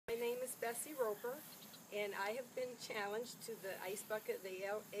Bessie Roper, and I have been challenged to the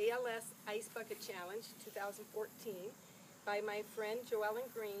ALS Ice Bucket Challenge 2014 by my friend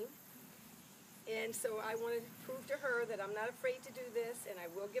Joellen Green. And so I want to prove to her that I'm not afraid to do this, and I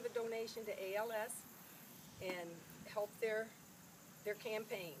will give a donation to ALS and help their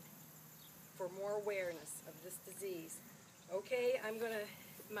campaign for more awareness of this disease. Okay,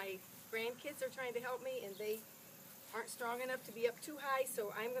 my grandkids are trying to help me, and they aren't strong enough to be up too high,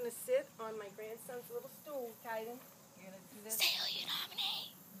 so I'm going to sit on my grandson's little stool, Titan. You're going to do this? Say who you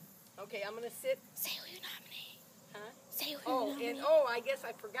nominate. Okay, I'm going to sit. Say who you nominate. Huh? Say who you nominate. And I guess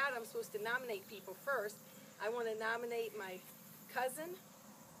I forgot I'm supposed to nominate people first. I want to nominate my cousin,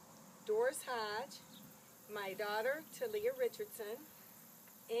 Doris Hodge, my daughter, Talia Richardson,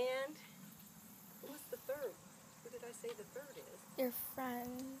 and what's the third? Who did I say the third is? Your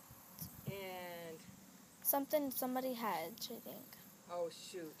friend. And Somebody Hedge, I think. oh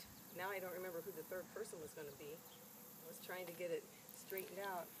shoot, now I don't remember who the third person was going to be. I was trying to get it straightened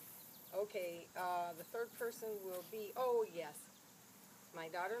out. Okay, the third person will be, oh yes, my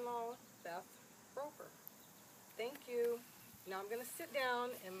daughter-in-law, Beth Roper. Thank you. Now I'm going to sit down,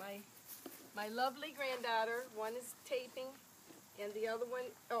 and my lovely granddaughter, one is taping, and the other one,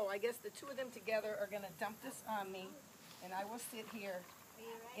 I guess the two of them together are going to dump this on me, and I will sit here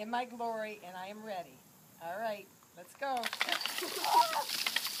in my glory, and I am ready. All right, let's go.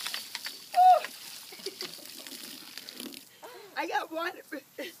 I got water.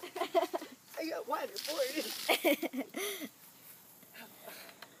 I got water for you.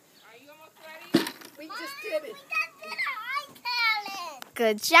 Are you almost ready? We just did it.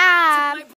 Good job.